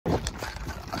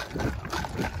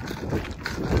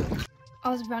I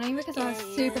was running because I was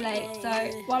super late, so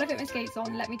while I put my skates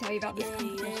on, let me tell you about this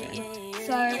competition.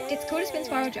 So it's called a spin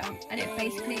spiral jump, and it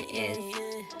basically is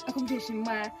a competition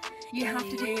where you have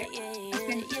to do a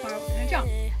spin spiral and a jump,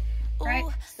 right?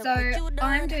 So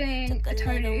I'm doing a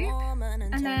toe loop,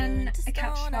 and then a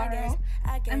couch spiral,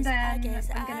 and then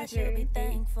I'm going to do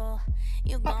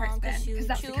the upright spin, because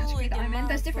that's the category that I'm in.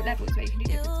 There's different levels where you can do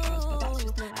different spirals, but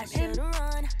that's just the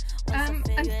one I'm in. I'm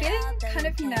feeling kind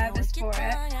of nervous for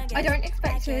it. I don't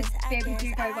expect to be able to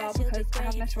do very well because I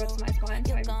have mesh rods in my spine,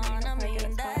 so I'm really not very good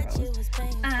at spirals.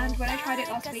 And when I tried it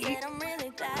last week,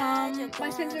 my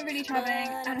spins were really chubbing,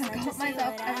 and I got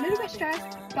myself a little bit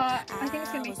stressed, but I think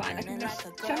it's going to be fine. I can just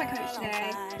show my coach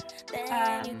today,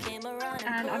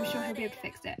 and I'm sure he'll be able to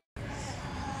fix it.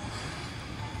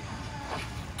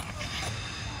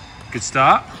 Good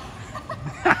start.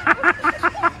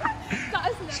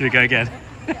 Should we go again?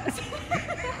 Yes.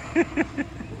 Okay,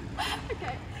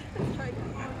 let's try again.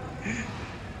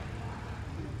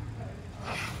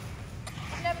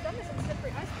 I've never done this on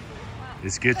slippery ice before. Wow.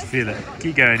 It's good to feel it.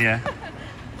 Keep going, yeah.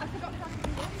 I forgot how to do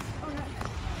this. Oh no.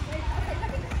 Wait, okay, let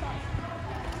me just start.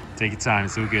 Take your time,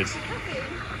 it's all good.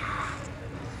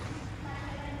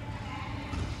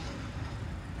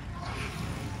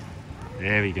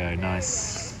 There we go,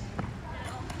 nice.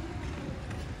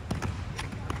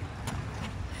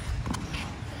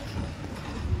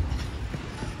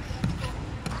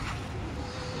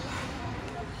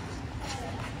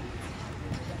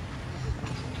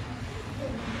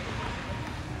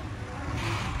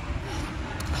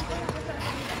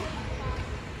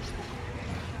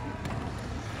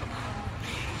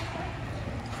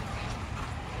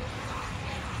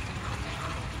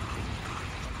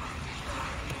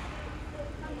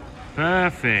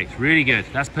 Perfect, really good.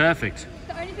 That's perfect.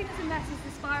 The only thing that's a mess is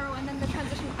the spiral and then the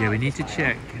transition. Yeah, we need to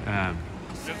check.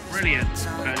 Brilliant,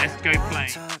 but let's go plain.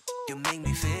 You make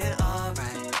me feel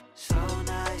alright, so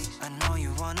nice. I know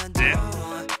you wanna do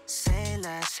more. Say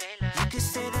less, you can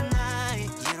stay the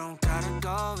night. You don't gotta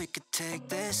go, we could take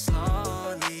this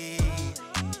slowly.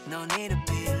 No need to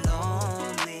be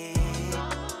lonely.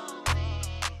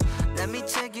 Let me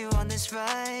take you on this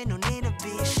ride, no need to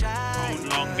be shy. Hold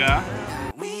longer.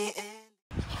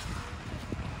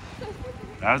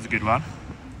 That was a good one.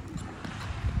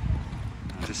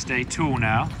 Just stay tall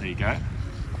now. There you go.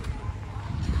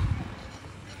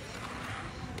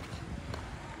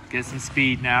 Get some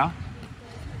speed now.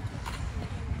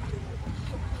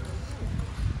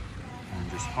 And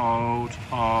just hold,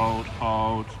 hold,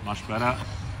 hold. Much better.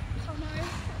 Oh no.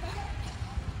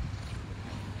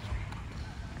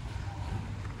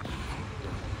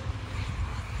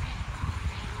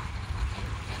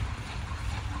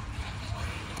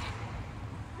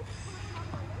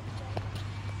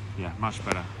 Yeah, much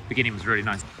better. Beginning was really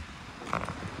nice.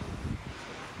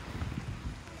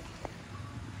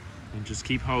 And just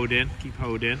keep holding, keep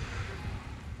holding.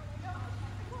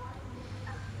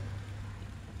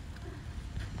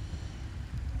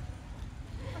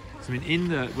 So I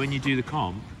mean, when you do the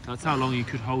comp, that's how long you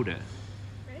could hold it.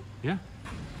 Really? Yeah.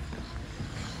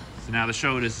 So now the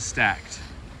shoulders are stacked.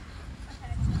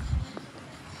 Okay.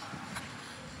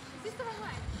 Is this the wrong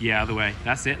way? Yeah, other way.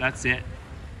 That's it, that's it.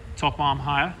 Top arm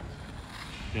higher.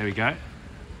 There we go.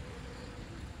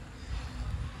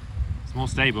 It's more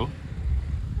stable.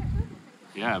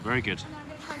 Yeah, very good. And then I'm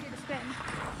going to try and do the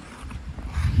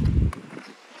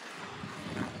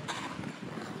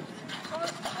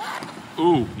spin.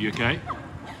 Ooh, you okay?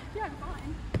 Yeah, I'm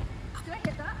fine. Did I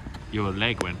hit that? Your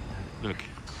leg went. Look.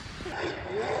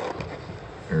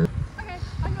 Okay,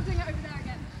 I'm not doing it over there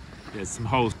again. There's some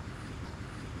holes.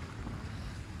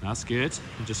 That's good.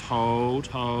 And just hold,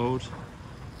 hold.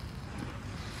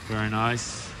 Very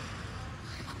nice.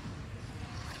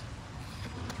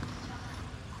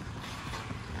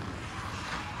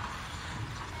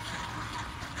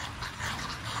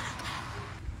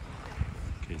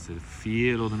 Okay, so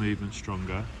feel all the movement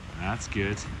stronger. That's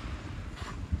good.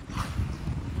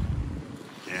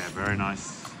 Yeah, very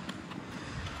nice.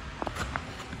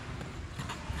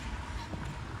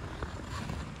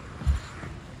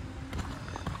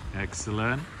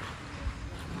 Excellent.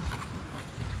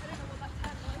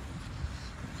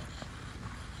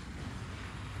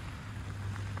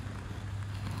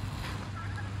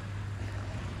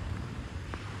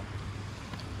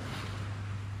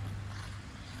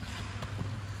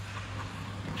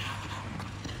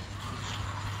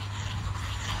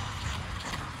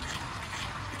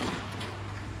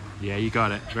 Yeah, you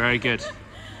got it. Very good.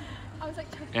 I was like,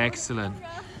 Excellent.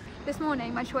 This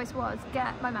morning my choice was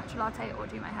get my matcha latte or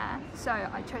do my hair, so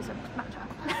I chose a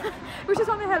matcha, which is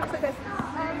why my hair looks like this.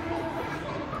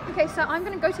 Okay, Okay, so I'm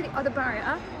gonna go to the other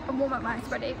barrier and warm up my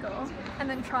spread eagle and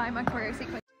then try my choreo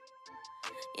sequence.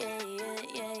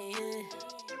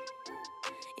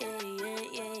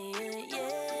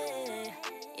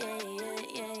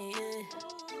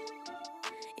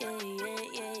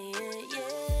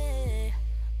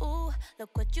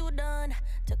 Look what you done.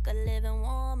 Took a living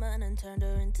woman and turned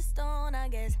her into stone. I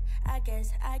guess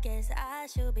I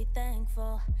should be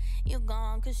thankful. You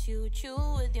gone cause you chew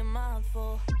with your mouth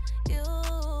full. You,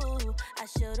 I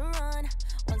should've run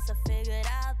once I figured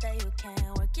out that you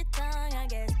can't work your tongue. I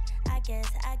guess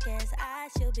I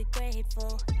should be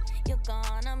grateful. You're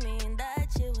gone, I mean that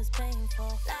shit was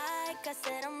painful. Like I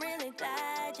said, I'm really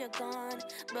glad you're gone,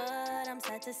 but I'm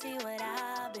sad to see what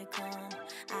I've become.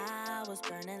 I was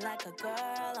burning like a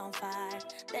girl on fire,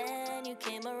 then you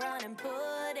came around and put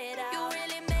it out. You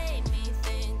really made me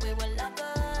think we were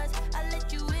lovers. I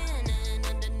let you in and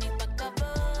underneath my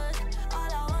covers.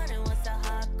 All I wanted was a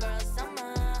hot girl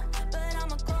summer, but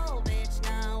I'm a cold bitch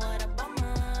now, what a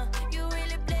bummer. You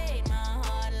really played my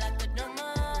heart like a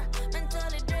drummer,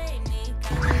 mentally drained me,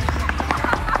 but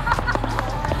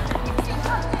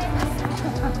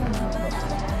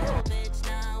I'm a cold bitch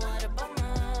now, what a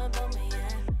bummer,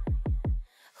 yeah.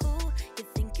 Who you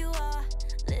think you are?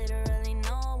 Literally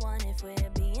no one, if we're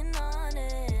being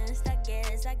honest.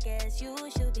 I guess you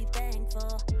should be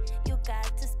thankful. You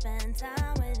got to spend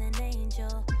time with an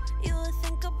angel. You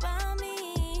think about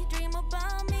me, dream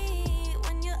about me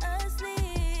when you're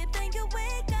asleep. Then you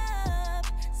wake up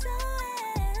so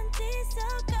empty, so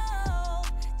cold,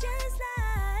 just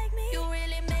like me. You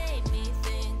really made me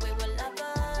think we were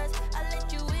lovers. I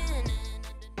let you in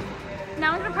and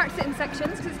Now I'm going to practice it in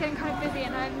sections because it's getting kind of busy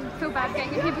and I feel bad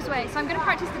getting in people's way. So I'm going to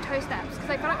practice the toe steps because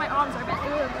I feel like my arms are a bit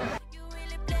ugh. you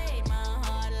really played my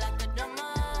heart like a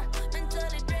drummer,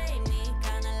 mentally drained me,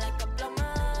 kinda like a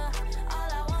plumber. All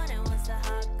I wanted was a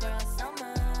hot girl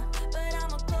summer, but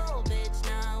I'm a cold bitch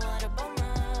now, what a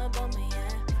bummer,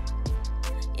 yeah.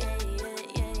 Yeah, yeah,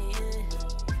 yeah, yeah.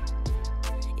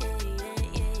 Yeah, yeah, yeah,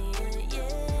 yeah,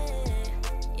 yeah.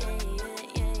 Yeah, yeah,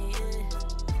 yeah, yeah.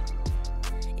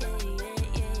 Yeah, yeah,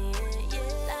 yeah, yeah.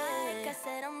 Like I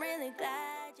said, I'm really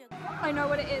glad you're I know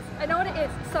what it is. I know what it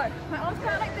is. So my arms go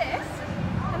out like this,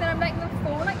 and then I'm making them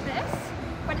fall like this.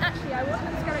 When actually I want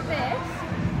them to go like this,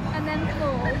 and then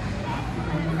fall.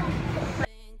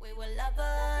 think we were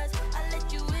lovers. I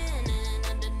let you in and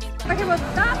underneath. Okay, well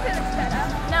that bit looks better.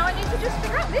 Now I need to just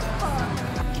figure out this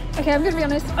part. Okay, I'm gonna be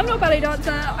honest. I'm not a ballet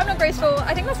dancer. I'm not graceful.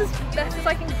 I think that's as best as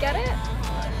I can get it.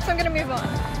 So I'm gonna move on.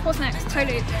 What's next? Toe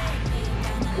loop.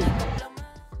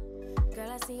 Girl,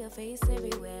 I see your face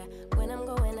everywhere. When I'm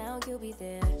going out, you'll be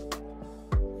there.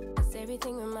 'Cause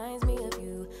everything reminds me of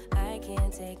you. I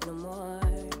can't take no more.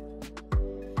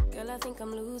 Girl, I think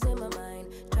I'm losing my mind.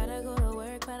 Try to go to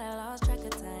work, but I lost track of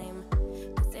time.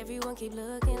 'Cause everyone keep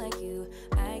looking like you.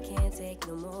 I can't take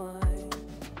no more.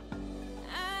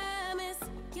 I miss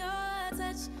your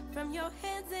touch from your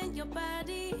hands and your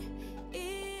body.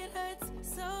 It hurts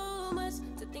so much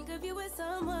to think of you as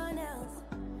someone else.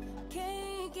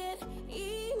 Can't get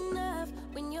enough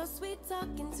when you're sweet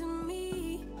talking to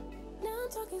me. Now I'm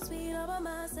talking sweet all by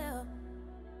myself.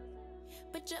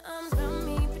 Put your arms around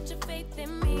me, put your faith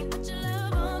in me, put your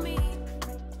love on me.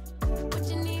 What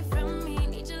you need from me,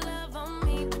 need your love on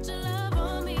me, put your love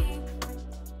on me.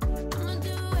 I'ma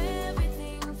do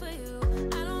everything for you.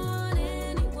 I don't want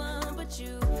anyone but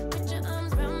you. Put your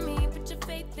arms around me, put your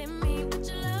faith in me, put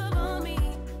your love on me.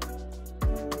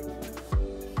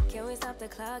 Can we stop the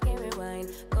clock and rewind?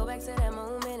 Go back to that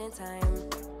moment in time.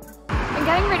 I'm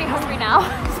getting really hungry now.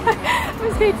 My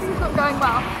skating is not going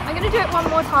well. I'm gonna do it one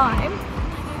more time.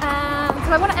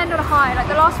 Because I want to end on a high. Like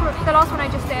the last one I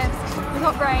just did was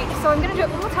not great. So I'm gonna do it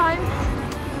one more time.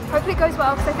 Hopefully it goes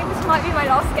well because I think this might be my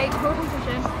last skate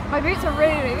competition. My boots are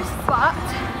really loose, but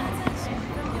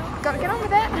gotta get on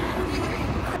with it.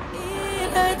 It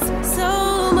hurts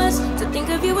so much to think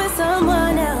of you as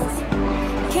someone else.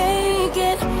 Can't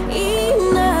get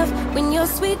enough when you're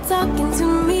sweet talking to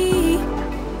me.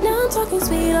 Now I'm talking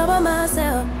sweet all by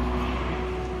myself.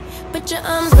 Put your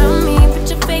arms around me, put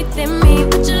your faith in me,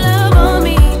 put your love on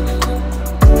me.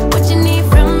 What you need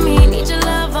from me, need your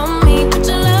love on me, put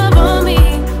your love on me.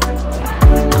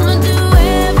 I'ma do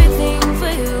everything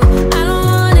for you. I don't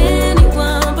want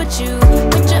anyone but you.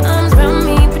 Put your arms around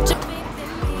me, put your faith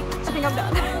in me. I think I'm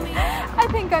done. I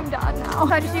think I'm done now.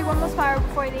 So I just do one more spiral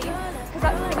before I leave because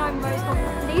that's the thing I'm least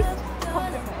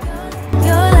confident with.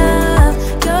 Your love,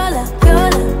 your love, your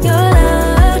love, your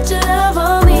love. Put your love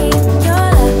on me. Your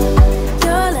love,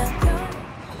 your love, your love.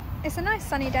 It's a nice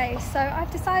sunny day, so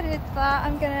I've decided that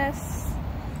I'm gonna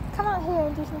come out here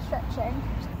and do some stretching.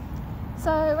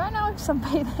 So right now I'm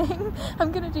sunbathing.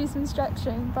 I'm gonna do some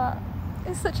stretching, but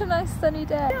it's such a nice sunny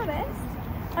day. To be honest,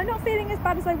 I'm not feeling as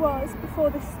bad as I was before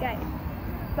this skate.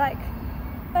 Like,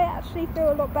 I actually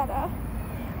feel a lot better.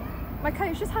 My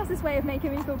coach just has this way of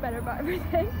making me feel better about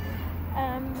everything.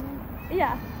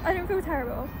 Yeah, I don't feel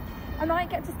terrible. I might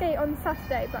get to skate on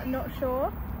Saturday, but I'm not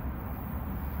sure.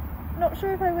 Not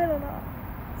sure if I will or not.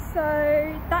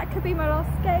 So that could be my last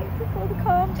skate before the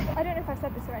comp. I don't know if I've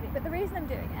said this already, but the reason I'm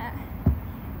doing it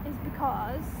is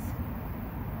because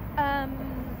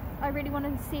I really want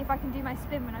to see if I can do my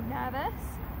spin when I'm nervous.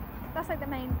 That's like the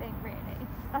main thing, really.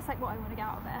 That's like what I want to get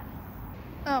out of it.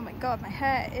 Oh my god, my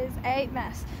hair is a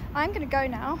mess. I'm gonna go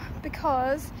now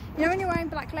because you know when you're wearing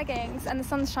black leggings and the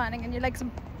sun's shining and your legs are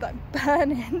like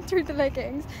burning through the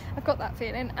leggings? I've got that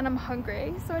feeling and I'm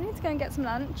hungry, so I need to go and get some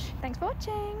lunch. Thanks for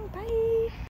watching, bye!